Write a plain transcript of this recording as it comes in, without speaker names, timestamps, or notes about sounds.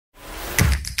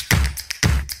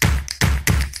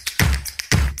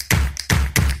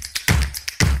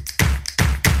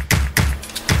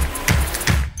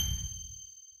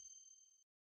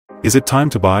Is it time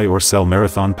to buy or sell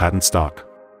Marathon Patent stock?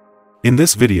 In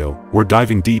this video, we're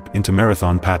diving deep into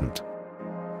Marathon Patent.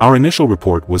 Our initial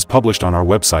report was published on our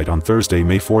website on Thursday,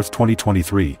 May 4,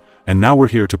 2023, and now we're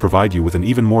here to provide you with an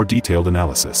even more detailed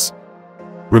analysis.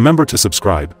 Remember to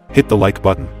subscribe, hit the like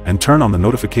button, and turn on the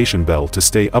notification bell to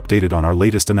stay updated on our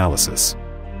latest analysis.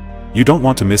 You don't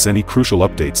want to miss any crucial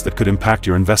updates that could impact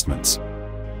your investments.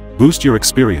 Boost your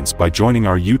experience by joining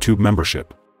our YouTube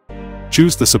membership.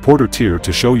 Choose the supporter tier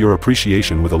to show your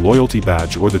appreciation with a loyalty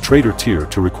badge, or the trader tier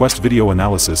to request video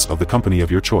analysis of the company of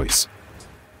your choice.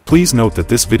 Please note that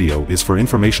this video is for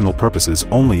informational purposes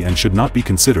only and should not be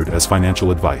considered as financial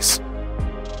advice.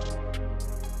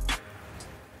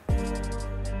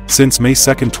 Since May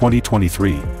 2,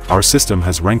 2023, our system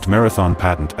has ranked Marathon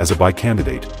Patent as a buy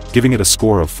candidate, giving it a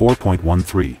score of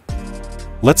 4.13.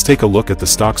 Let's take a look at the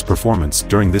stock's performance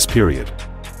during this period.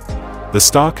 The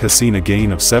stock has seen a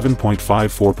gain of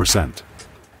 7.54%.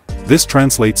 This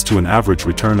translates to an average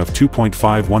return of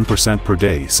 2.51% per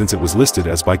day since it was listed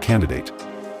as buy candidate.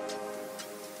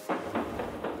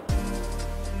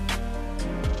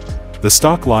 The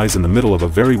stock lies in the middle of a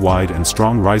very wide and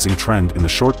strong rising trend in the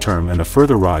short term, and a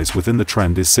further rise within the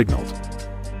trend is signaled.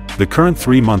 The current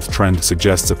 3-month trend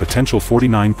suggests a potential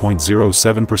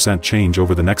 49.07% change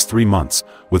over the next 3 months,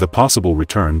 with a possible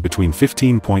return between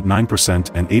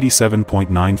 15.9% and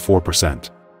 87.94%.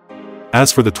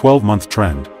 As for the 12-month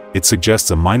trend, it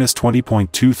suggests a minus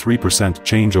 20.23%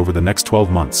 change over the next 12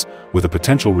 months, with a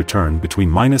potential return between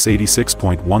minus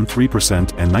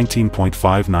 86.13% and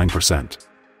 19.59%.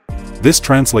 This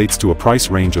translates to a price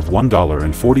range of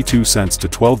 $1.42 to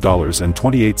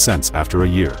 $12.28 after a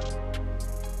year.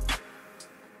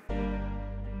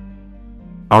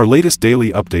 Our latest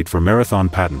daily update for Marathon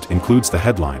Patent includes the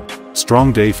headline,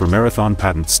 "Strong Day for Marathon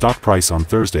Patent Stock Price on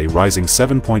Thursday rising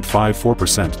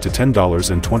 7.54% to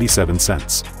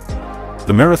 $10.27.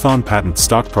 The Marathon Patent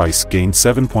stock price gained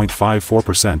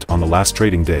 7.54% on the last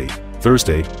trading day,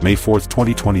 Thursday, May 4,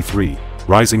 2023,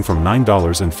 rising from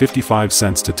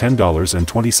 $9.55 to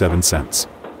 $10.27.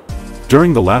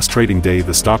 During the last trading day,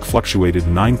 the stock fluctuated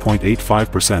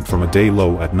 9.85% from a day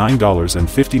low at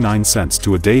 $9.59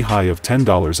 to a day high of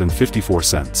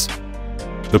 $10.54.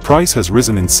 The price has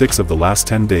risen in 6 of the last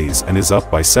 10 days and is up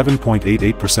by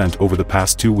 7.88% over the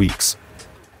past 2 weeks.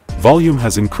 Volume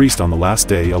has increased on the last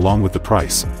day along with the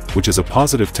price, which is a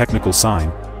positive technical sign,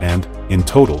 and, in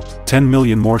total, 10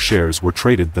 million more shares were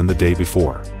traded than the day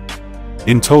before.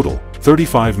 In total,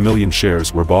 35 million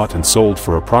shares were bought and sold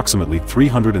for approximately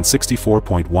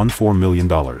 $364.14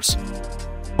 million.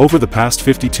 Over the past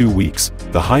 52 weeks,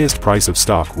 the highest price of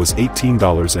stock was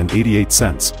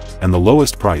 $18.88, and the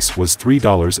lowest price was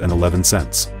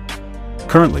 $3.11.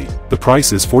 Currently, the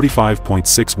price is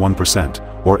 45.61%,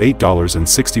 or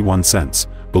 $8.61,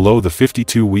 below the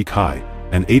 52-week high,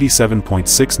 and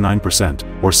 87.69%,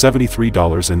 or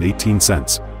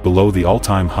 $73.18, below the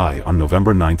all-time high on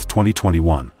November 9,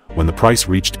 2021. When the price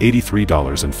reached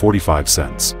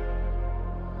 $83.45.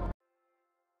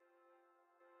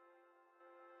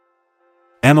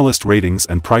 Analyst ratings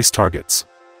and price targets.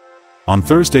 On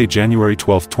Thursday, January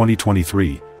 12,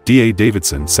 2023, D.A.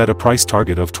 Davidson set a price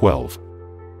target of 12.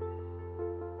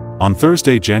 On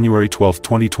Thursday, January 12,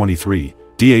 2023,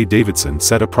 D.A. Davidson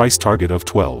set a price target of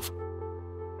 12.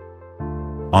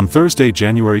 On Thursday,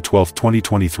 January 12,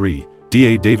 2023,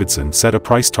 D.A. Davidson set a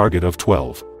price target of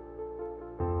 12.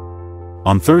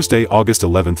 On Thursday, August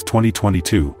 11,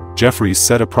 2022, Jefferies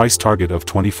set a price target of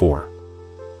 24.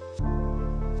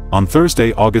 On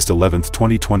Thursday, August 11,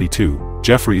 2022,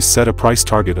 Jefferies set a price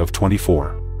target of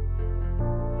 24.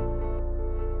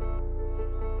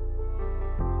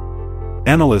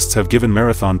 Analysts have given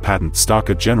Marathon Patent stock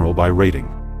a general buy rating.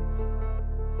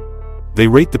 They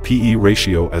rate the PE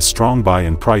ratio as strong buy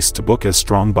and price to book as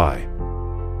strong buy.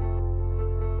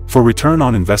 For return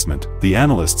on investment, the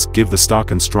analysts give the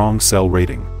stock a strong sell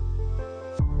rating.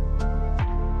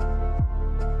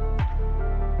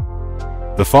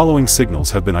 The following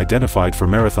signals have been identified for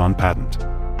Marathon Patent.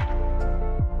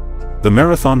 The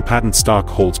Marathon Patent stock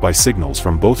holds buy signals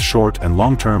from both short and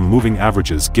long-term moving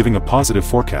averages, giving a positive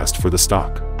forecast for the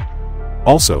stock.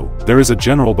 Also, there is a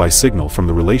general buy signal from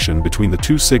the relation between the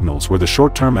two signals, where the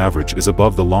short-term average is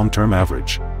above the long-term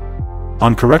average.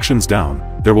 On corrections down,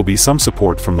 there will be some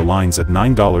support from the lines at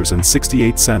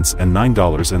 $9.68 and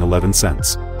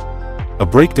 $9.11. A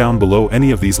breakdown below any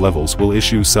of these levels will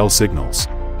issue sell signals.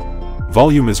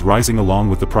 Volume is rising along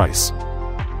with the price.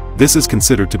 This is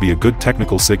considered to be a good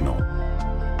technical signal.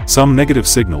 Some negative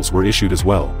signals were issued as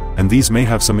well, and these may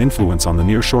have some influence on the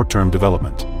near short-term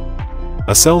development.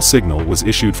 A sell signal was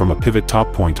issued from a pivot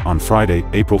top point on Friday,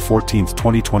 April 14,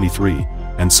 2023,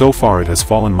 and so far it has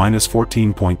fallen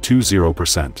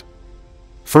 -14.20%.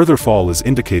 Further fall is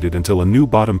indicated until a new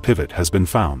bottom pivot has been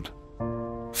found.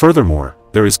 Furthermore,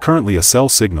 there is currently a sell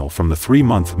signal from the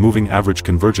 3-month Moving Average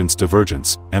Convergence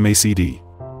Divergence, MACD.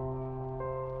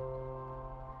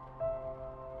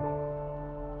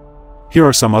 Here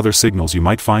are some other signals you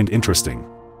might find interesting.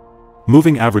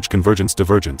 Moving Average Convergence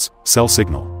Divergence, sell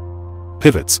signal.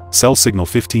 Pivots, sell signal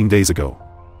 15 days ago.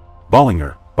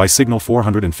 Bollinger, buy signal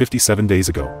 457 days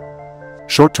ago.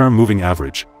 Short-term moving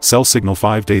average, sell signal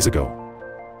 5 days ago.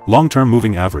 Long-term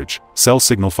moving average, sell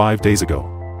signal 5 days ago.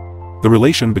 The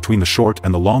relation between the short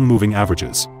and the long moving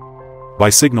averages. Buy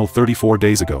signal 34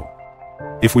 days ago.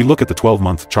 If we look at the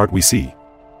 12-month chart, we see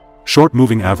short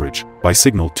moving average, buy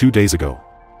signal 2 days ago.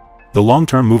 The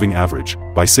long-term moving average,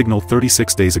 buy signal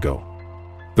 36 days ago.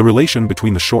 The relation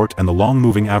between the short and the long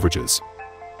moving averages.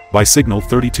 Buy signal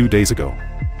 32 days ago.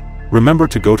 Remember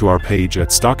to go to our page at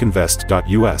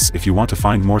StockInvest.us if you want to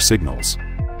find more signals.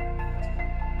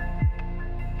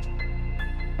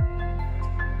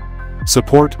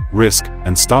 Support, risk,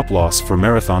 and stop-loss for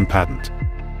Marathon Patent.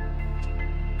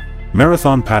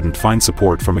 Marathon Patent finds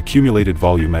support from accumulated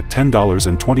volume at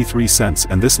 $10.23,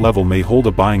 and this level may hold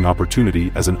a buying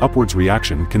opportunity as an upwards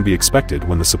reaction can be expected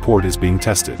when the support is being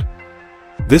tested.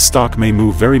 This stock may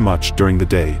move very much during the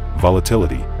day,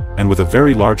 volatility, and with a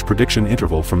very large prediction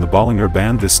interval from the Bollinger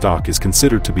Band, this stock is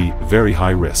considered to be very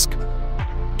high risk.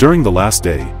 During the last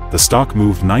day, the stock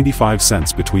moved 95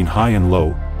 cents between high and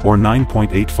low, or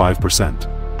 9.85%.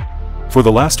 For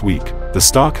the last week, the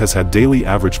stock has had daily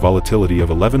average volatility of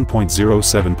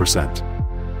 11.07%.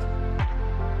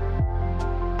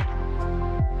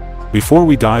 Before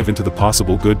we dive into the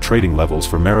possible good trading levels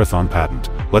for Marathon Patent,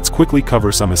 let's quickly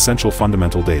cover some essential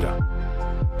fundamental data.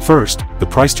 First, the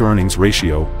price-to-earnings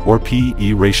ratio, or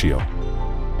P/E ratio.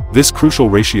 This crucial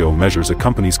ratio measures a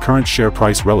company's current share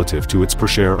price relative to its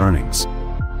per-share earnings.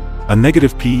 A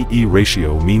negative P/E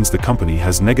ratio means the company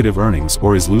has negative earnings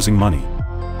or is losing money.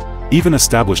 Even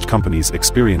established companies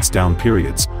experience down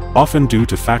periods, often due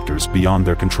to factors beyond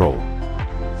their control.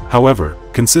 However,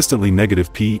 consistently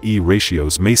negative P/E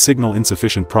ratios may signal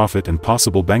insufficient profit and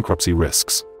possible bankruptcy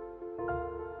risks.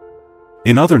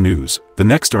 In other news, the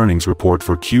next earnings report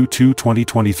for Q2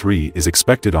 2023 is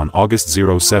expected on August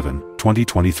 07,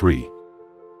 2023.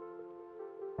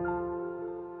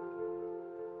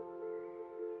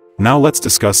 Now let's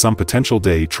discuss some potential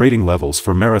day trading levels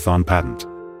for Marathon Patent.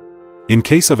 In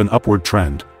case of an upward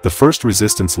trend, the first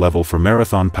resistance level for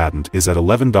Marathon Patent is at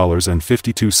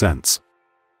 $11.52.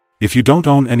 If you don't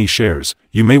own any shares,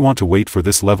 you may want to wait for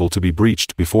this level to be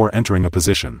breached before entering a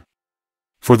position.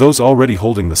 For those already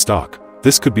holding the stock,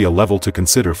 this could be a level to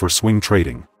consider for swing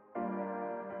trading.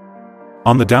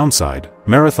 On the downside,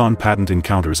 Marathon Patent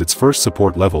encounters its first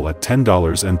support level at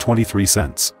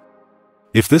 $10.23.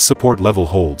 If this support level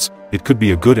holds, it could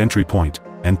be a good entry point,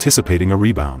 anticipating a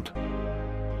rebound.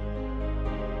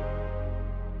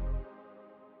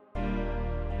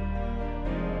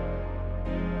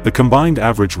 The combined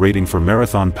average rating for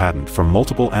Marathon Patent from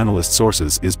multiple analyst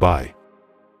sources is buy.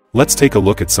 Let's take a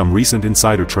look at some recent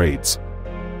insider trades.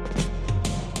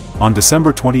 On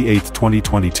December 28,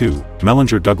 2022,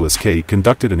 Mellinger Douglas K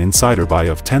conducted an insider buy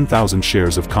of 10,000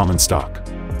 shares of common stock.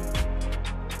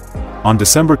 On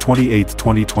December 28,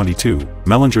 2022,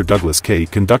 Mellinger Douglas K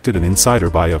conducted an insider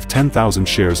buy of 10,000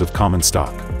 shares of common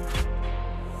stock.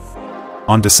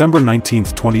 On December 19,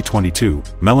 2022,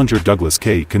 Mellinger Douglas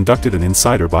K conducted an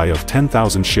insider buy of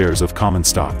 10,000 shares of common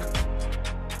stock.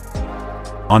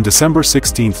 On December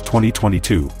 16,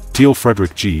 2022, Thiel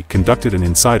Frederick G conducted an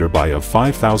insider buy of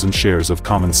 5,000 shares of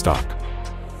common stock.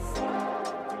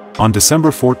 On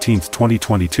December 14,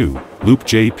 2022, Loop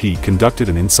J.P. conducted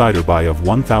an insider buy of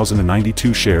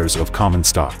 1,092 shares of common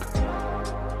stock.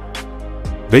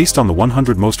 Based on the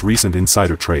 100 most recent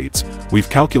insider trades, we've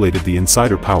calculated the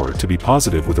insider power to be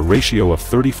positive with a ratio of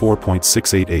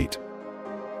 34.688.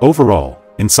 Overall,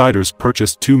 insiders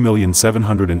purchased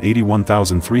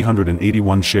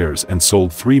 2,781,381 shares and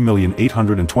sold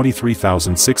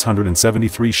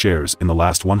 3,823,673 shares in the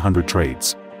last 100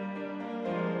 trades.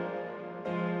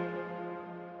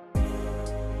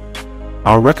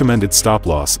 Our recommended stop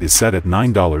loss is set at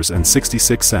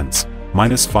 $9.66,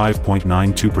 minus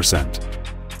 5.92%.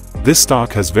 This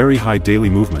stock has very high daily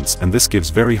movements, and this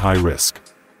gives very high risk.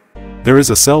 There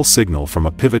is a sell signal from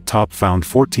a pivot top found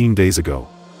 14 days ago.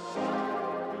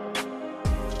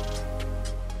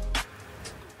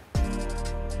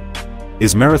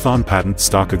 Is Marathon Patent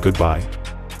stock a good buy?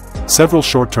 Several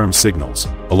short-term signals,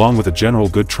 along with a general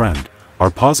good trend, are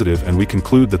positive, and we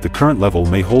conclude that the current level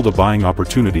may hold a buying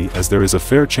opportunity, as there is a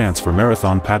fair chance for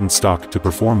Marathon Patent stock to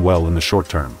perform well in the short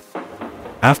term.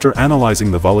 After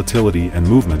analyzing the volatility and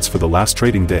movements for the last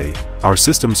trading day, our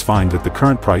systems find that the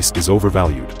current price is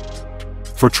overvalued.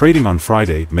 For trading on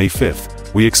Friday, May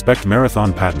 5th, we expect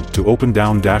Marathon Patent to open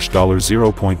down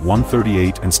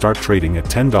 $0.138 and start trading at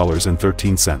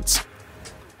 $10.13.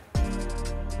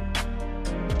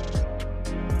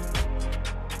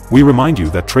 We remind you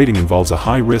that trading involves a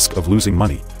high risk of losing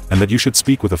money, and that you should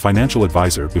speak with a financial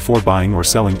advisor before buying or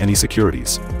selling any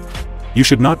securities. You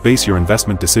should not base your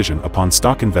investment decision upon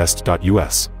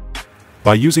StockInvest.us.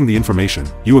 By using the information,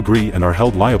 you agree and are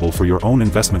held liable for your own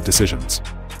investment decisions.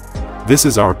 This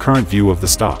is our current view of the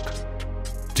stock.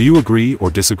 Do you agree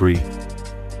or disagree?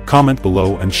 Comment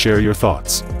below and share your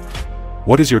thoughts.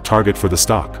 What is your target for the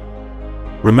stock?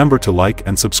 Remember to like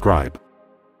and subscribe.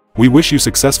 We wish you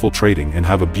successful trading and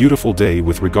have a beautiful day.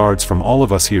 With regards from all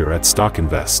of us here at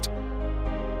StockInvest.